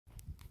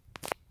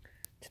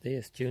Today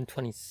is June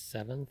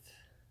 27th.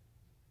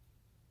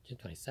 June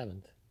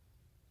 27th?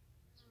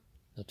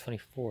 No,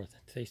 24th.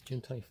 Today's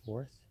June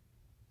 24th.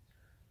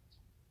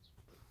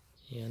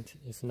 And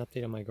it's an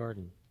update on my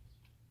garden.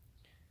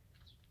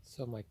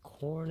 So my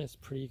corn is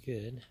pretty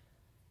good.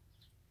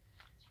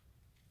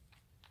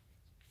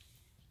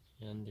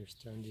 And they're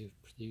starting to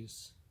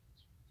produce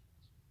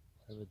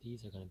whatever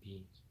these are going to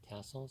be,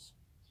 tassels.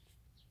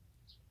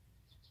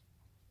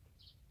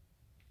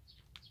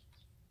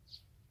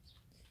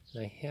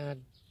 And I had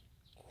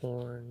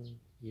corn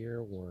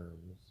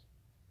earworms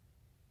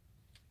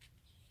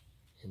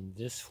in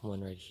this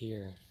one right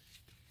here,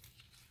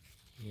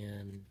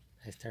 and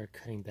I started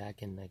cutting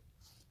back and I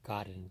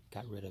got it and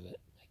got rid of it.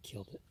 I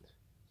killed it.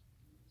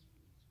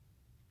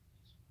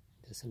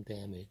 Did some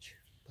damage,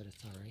 but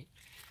it's alright.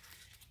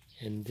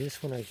 And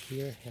this one right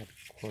here had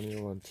corn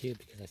earworm too,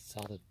 because I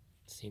saw the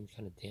same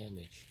kind of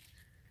damage.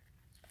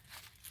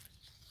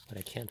 But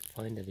I can't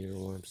find the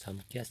earworm, so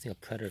I'm guessing a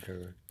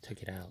predator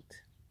took it out.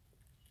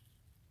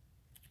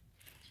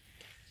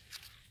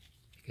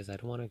 Because I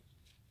don't want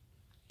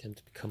them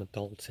to become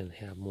adults and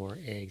have more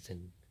eggs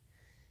and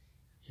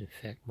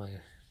infect my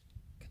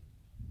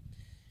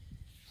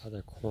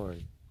other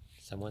corn.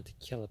 So I want to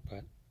kill it,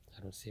 but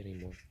I don't see it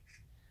anymore.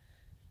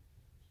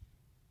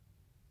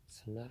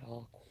 So not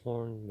all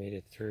corn made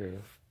it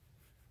through.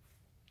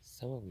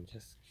 Some of them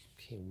just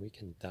became weak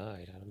and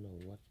died. I don't know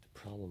what the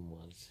problem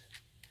was.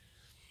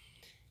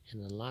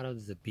 And a lot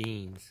of the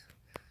beans,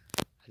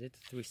 I did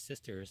the Three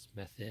Sisters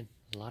method.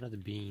 A lot of the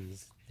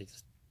beans, they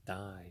just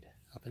died,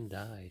 up and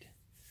died.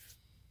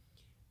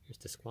 Here's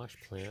the squash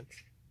plant.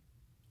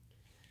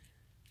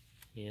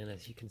 And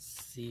as you can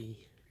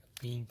see,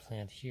 a bean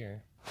plant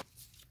here. I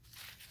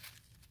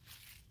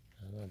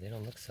don't know, they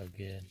don't look so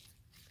good.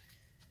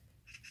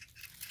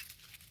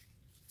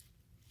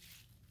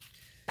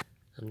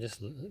 I'm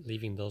just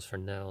leaving those for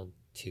now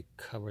to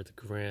cover the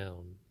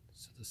ground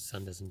so the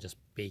sun doesn't just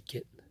bake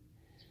it.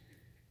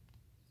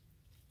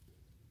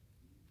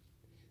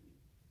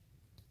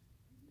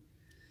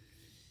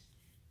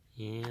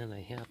 And I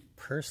have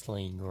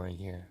purslane growing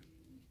here.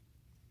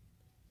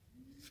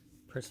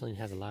 Purslane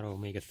has a lot of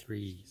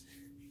omega-3s.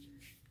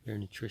 Very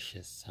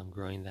nutritious. So I'm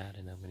growing that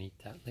and I'm going to eat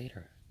that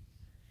later.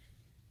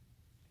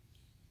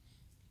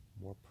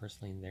 More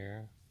purslane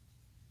there.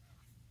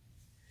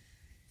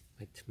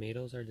 My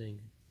tomatoes are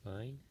doing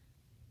fine.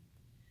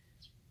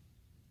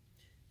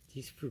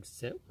 These fruits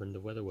set when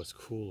the weather was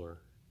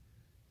cooler.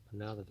 But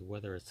now that the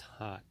weather is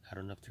hot, I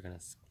don't know if they're going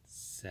to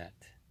set.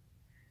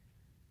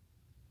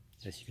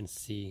 As you can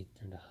see,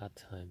 during the hot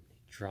time, it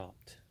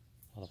dropped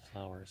all the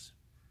flowers.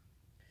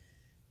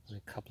 And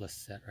a couple of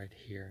set right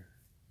here.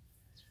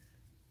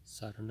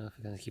 So I don't know if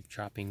we're going to keep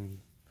dropping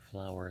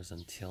flowers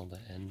until the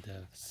end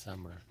of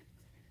summer.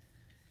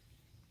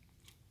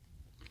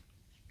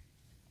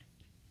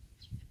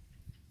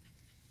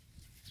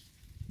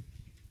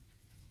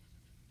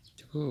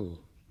 Ooh.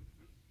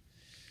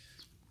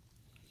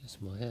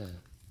 That's my head.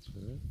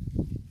 Huh?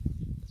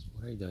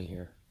 What are you doing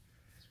here?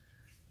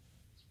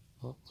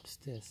 Oh, what's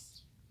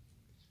this?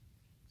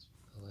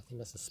 Oh, I think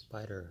that's a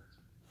spider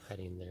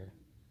hiding there.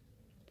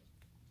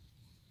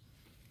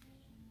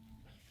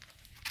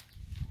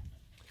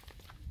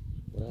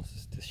 What else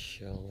is this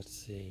show? Let's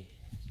see.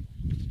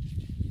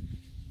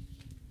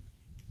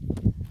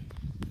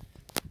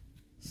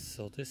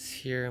 So this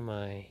here are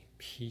my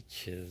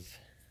peaches.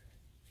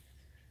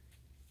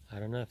 I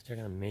don't know if they're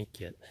gonna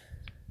make it.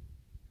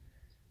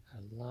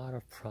 A lot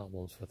of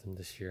problems with them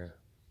this year.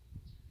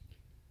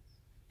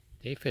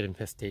 The aphid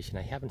infestation.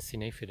 I haven't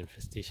seen aphid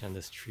infestation on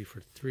this tree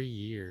for 3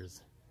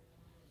 years.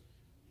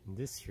 And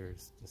this year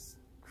is just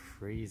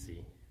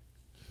crazy.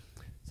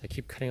 So I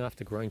keep cutting off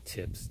the growing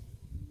tips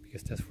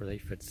because that's where the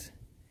aphids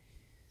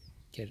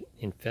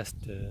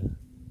infest the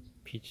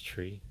peach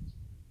tree.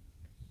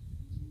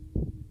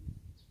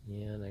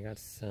 And I got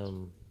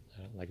some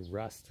like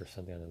rust or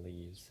something on the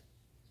leaves.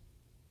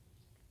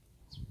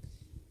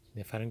 And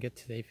if I don't get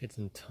to the aphids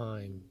in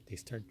time, they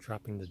start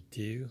dropping the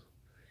dew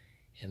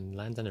and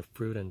lands on the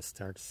fruit and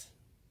starts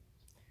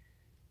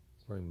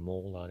growing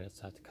mold on it,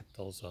 so I have to cut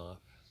those off.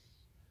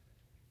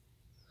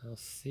 I'll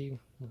see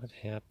what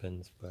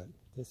happens, but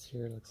this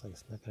year looks like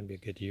it's not going to be a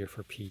good year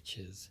for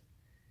peaches.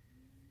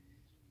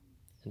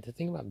 And the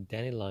thing about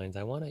dandelions,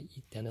 I want to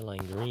eat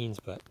dandelion greens,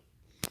 but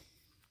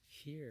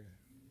here,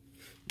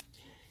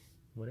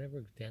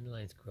 whenever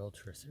dandelions grow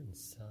to a certain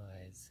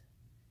size,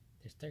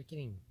 they start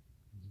getting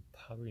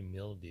powdery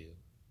mildew.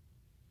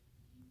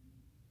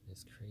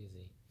 It's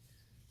crazy.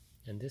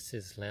 And this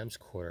is lamb's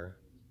quarter.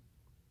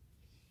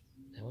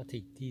 I want to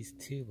eat these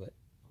too, but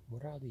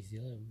what are all these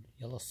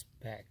yellow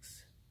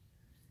specks?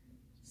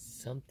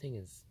 Something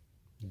is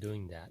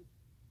doing that.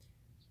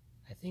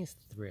 I think it's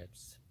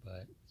thrips,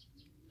 but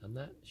I'm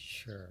not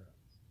sure.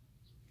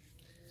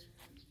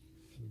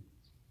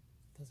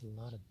 It does a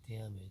lot of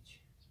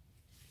damage.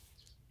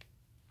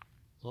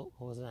 Oh,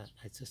 what was that?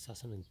 I just saw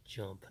something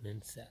jump, an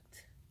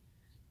insect.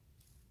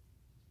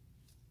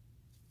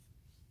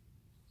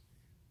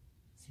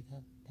 See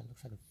that? That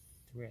looks like a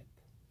thrip.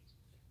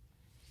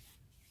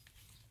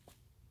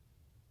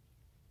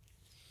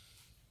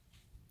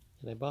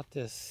 And I bought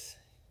this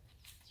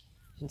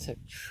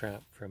insect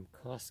trap from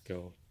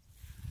Costco.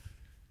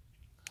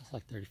 Cost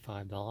like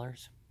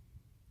 $35.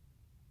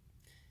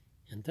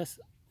 And this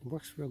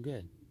works real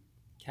good.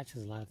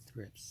 Catches a lot of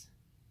thrips.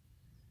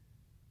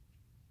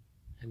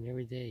 I mean,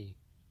 every day you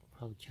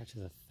probably catches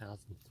 1,000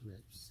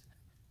 thrips.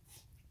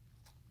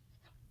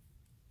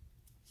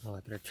 Oh, I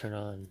better turn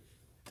on.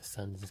 The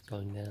sun's just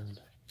going down.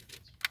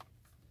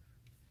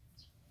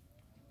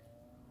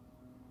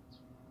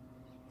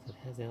 So it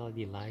has an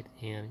LED light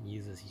and it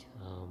uses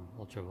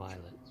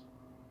ultraviolet.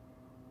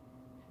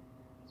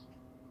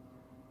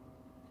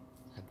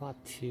 I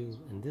bought two,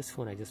 and this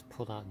one I just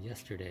pulled out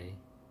yesterday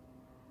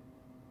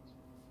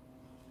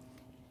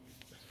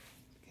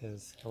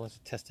because I wanted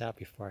to test it out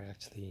before I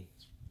actually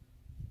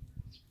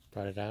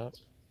brought it out.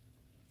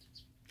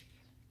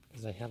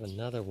 Because I have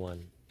another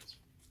one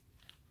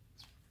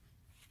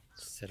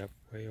set up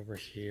way over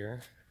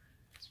here.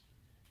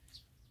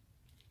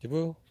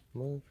 Jabu,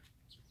 move.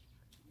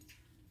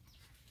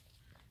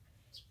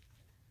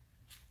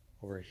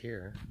 Over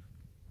here.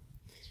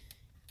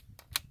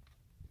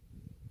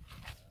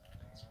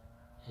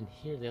 And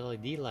here the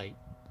LED light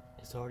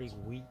is already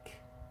weak.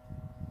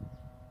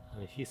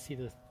 If you see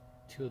the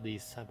two of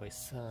these side by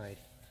side,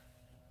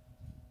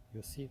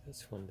 you'll see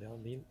this one, the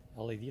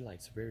LED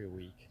light's very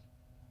weak.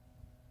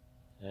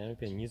 And I've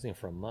been using it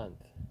for a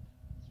month.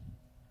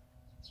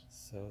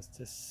 So it's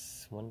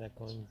this one that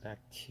going back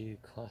to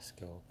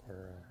Costco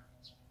for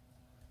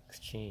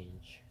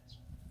exchange.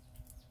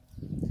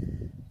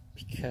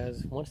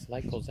 Because once the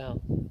light goes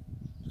out,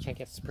 you can't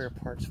get spare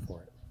parts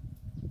for it.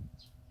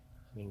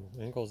 I mean,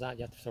 when it goes out,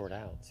 you have to throw it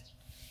out.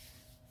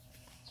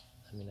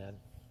 I mean, I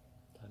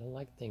don't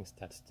like things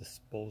that's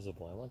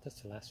disposable. I want this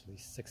to last at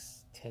least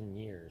 6-10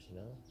 years, you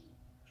know?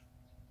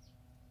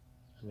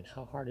 I mean,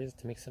 how hard is it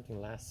to make something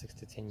last 6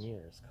 to 10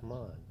 years? Come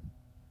on.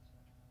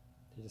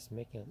 They're just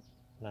making it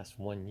last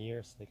 1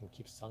 year so they can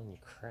keep selling you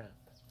crap.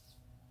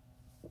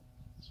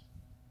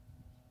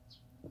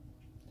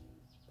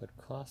 But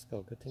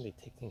Costco, good thing they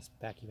take things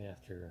back even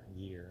after a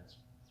year.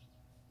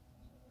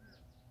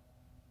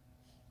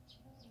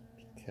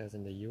 Because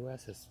in the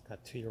US it's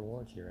got 2-year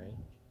warranty, right?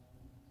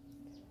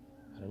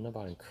 I don't know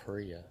about in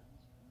Korea.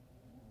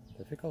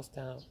 But if it goes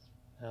out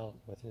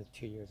within the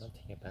 2 years, I'm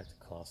taking it back to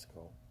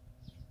Costco.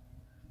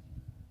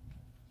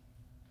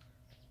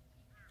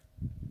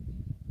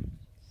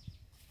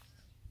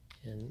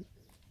 And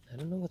I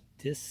don't know what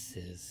this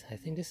is. I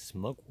think this is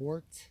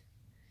mugwort.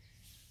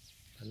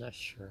 I'm not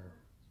sure.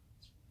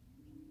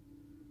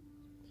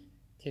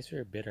 It tastes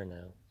very bitter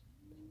now.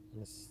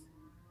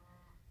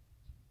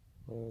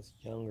 When I was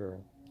younger,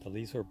 the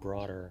leaves were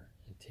broader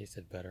and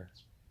tasted better.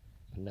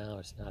 But now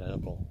it's not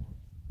edible.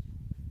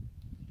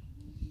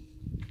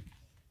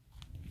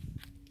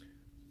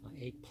 My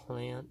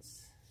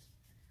eggplants.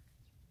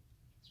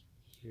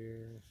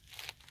 Here.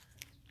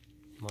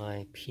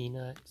 My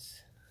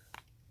peanuts.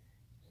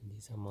 And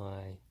these are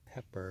my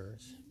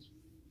peppers.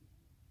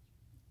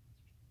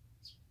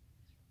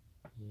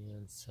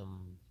 And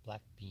some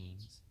black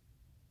beans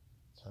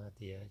down at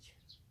the edge.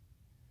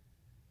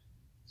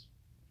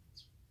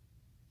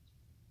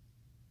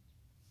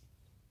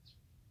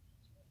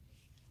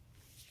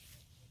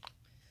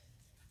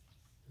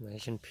 My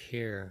Asian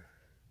pear,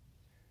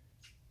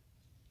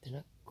 they're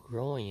not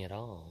growing at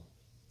all.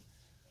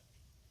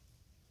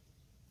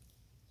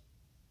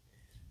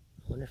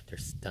 I wonder if they're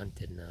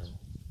stunted now.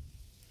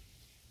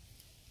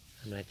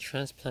 I mean, I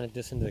transplanted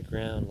this into the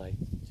ground like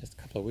just a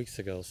couple of weeks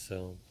ago,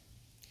 so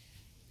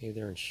maybe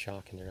they're in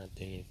shock and they're not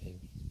doing anything.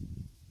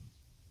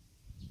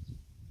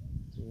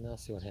 And I'll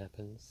see what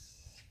happens.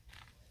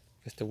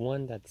 Because the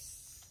one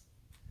that's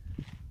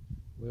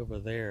way over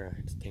there,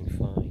 it's doing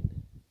fine.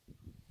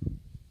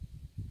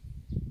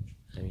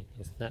 I mean,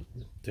 it's not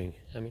doing,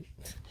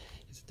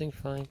 it's doing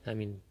fine. I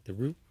mean,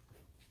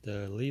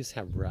 the leaves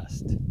have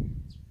rust.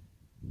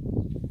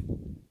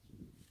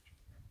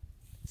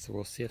 So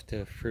we'll see if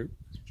the fruit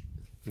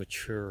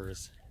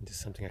matures into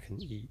something I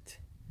can eat.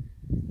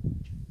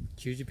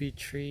 Jujube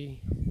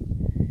tree,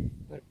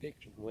 got a big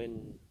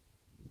wind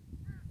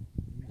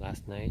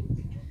last night.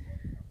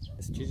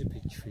 This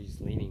jujube tree is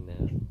leaning now.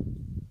 I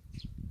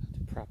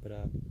have to prop it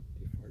up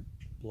before it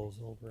blows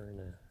over in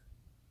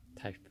a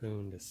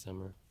typhoon this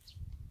summer.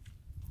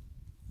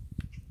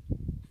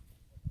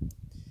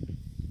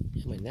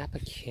 And my Napa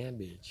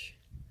cabbage,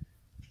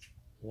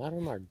 a lot of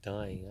them are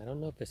dying. I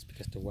don't know if it's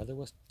because the weather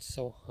was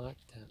so hot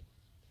that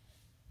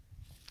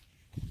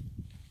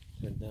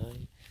they're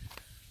dying.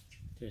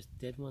 There's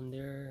a dead one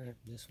there.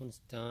 This one's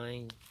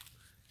dying.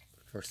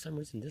 For some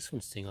reason, this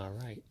one's doing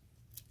alright.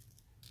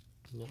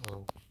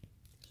 Uh-oh.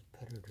 There's a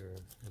predator.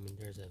 I mean,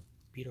 there's a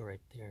beetle right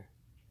there.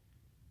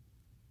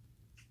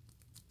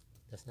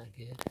 That's not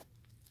good.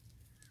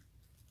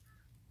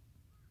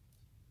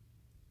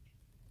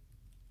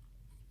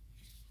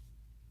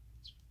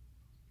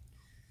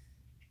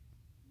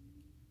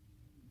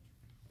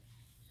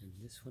 And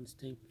this one's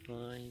doing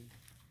fine.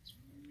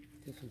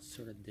 This one's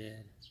sort of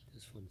dead.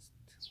 This one's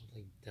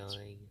totally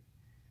dying.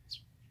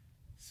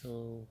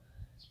 So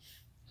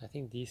I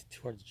think these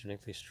two are the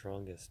genetically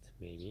strongest,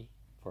 maybe,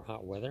 for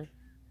hot weather.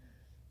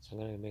 So I'm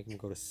going to make them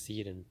go to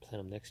seed and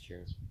plant them next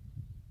year.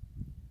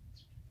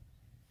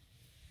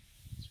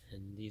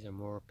 And these are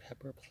more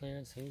pepper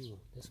plants. Ooh,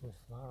 this one's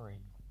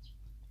flowering.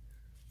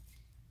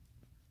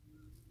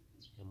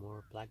 And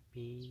more black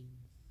beans,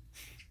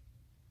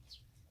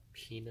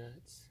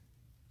 peanuts,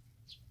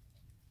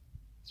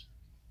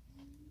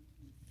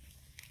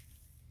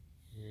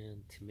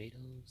 and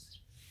tomatoes.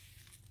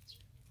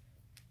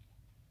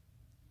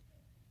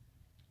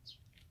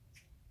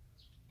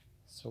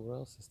 So what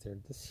else is there?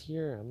 This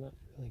year I'm not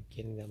really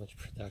getting that much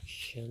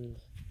production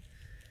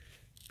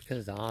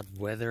because of the odd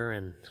weather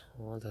and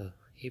all the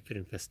aphid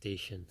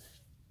infestation.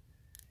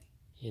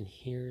 And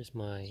here's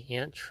my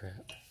ant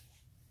trap.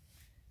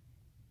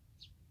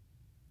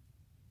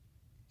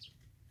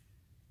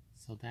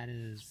 So that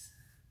is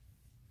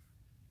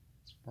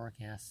boric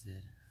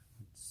acid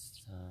with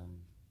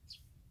some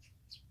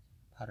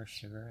powdered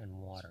sugar and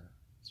water.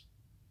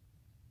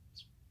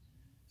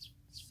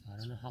 So I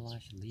don't know how long I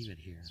should leave it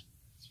here.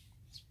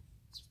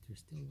 There's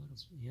still a lot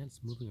of ants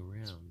moving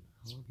around.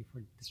 How long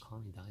before the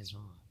colony dies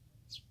off?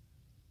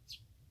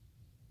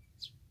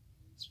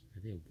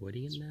 Are they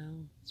avoiding it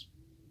now?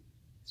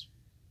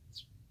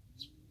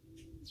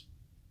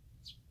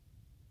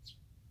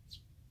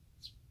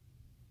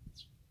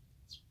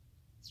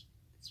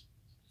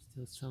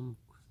 Still some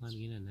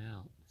climbing in and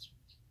out.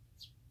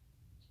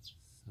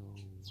 So why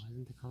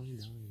isn't the colony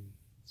dying?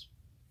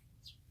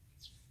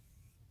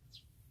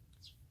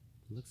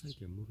 It looks like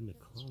they're moving the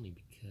colony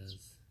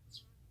because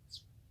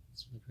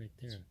look right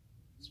there.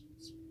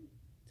 Is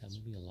that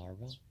moving a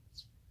larva?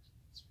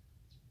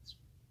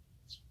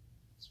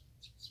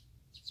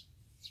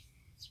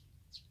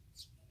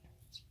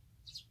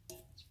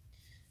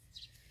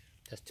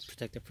 That's to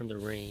protect it from the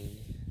rain.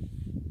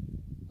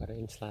 About an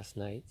inch last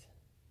night.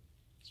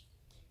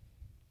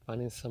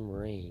 Finding some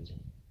rain.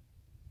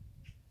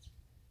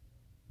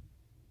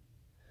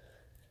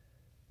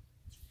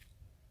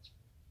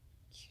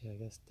 Okay, I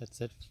guess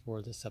that's it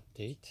for this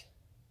update.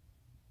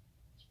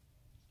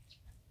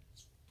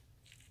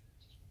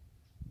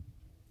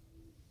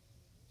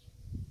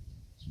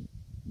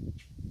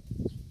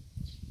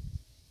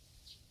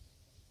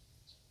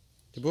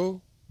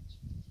 Dubu?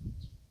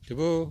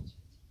 Dubu?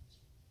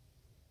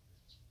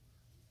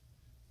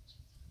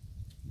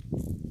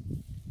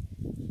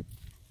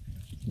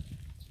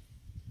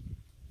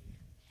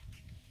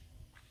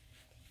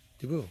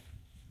 Dubu?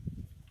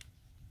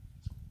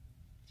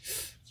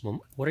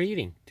 Mom, what are you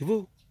eating?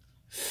 Dubu?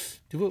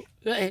 Dubu?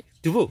 Hey,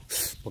 Dubu!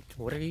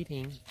 What are you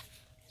eating?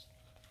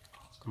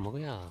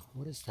 뭐야?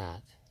 What is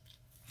that?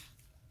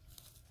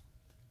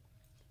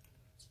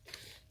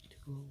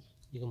 두부,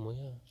 이건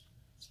뭐야?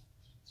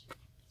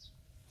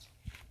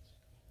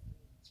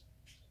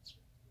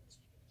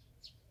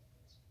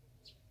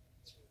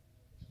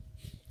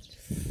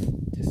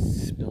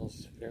 This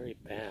smells very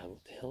bad.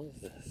 What the hell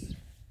is this?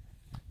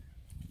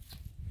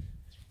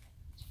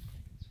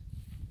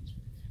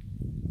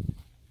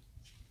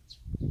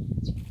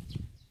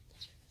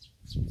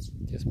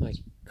 This is my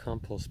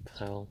compost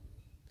pile.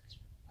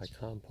 I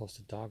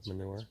composted dog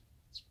manure,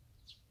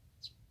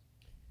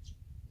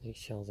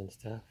 eggshells and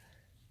stuff.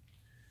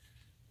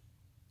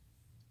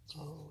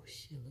 Oh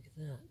shit, look at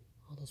that.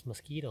 All those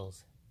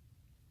mosquitoes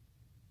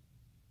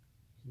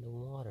in the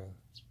water.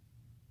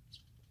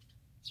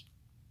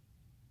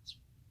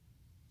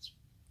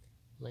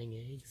 Laying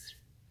eggs.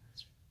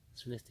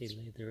 As soon as they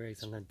lay their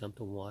eggs, I'm going to dump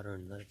the water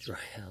and let it dry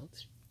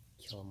out.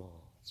 Kill them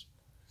all.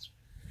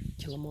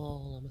 Kill them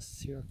all. I'm a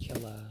serial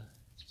killer.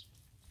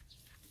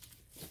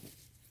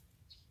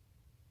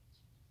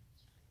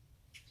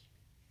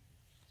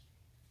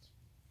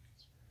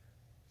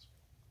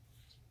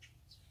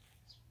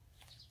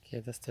 Okay,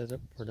 that's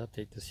it for the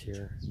update this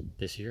year.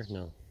 This year?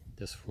 No.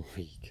 This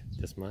week.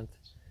 This month?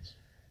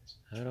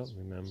 I don't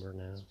remember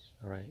now.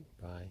 Alright,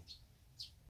 bye.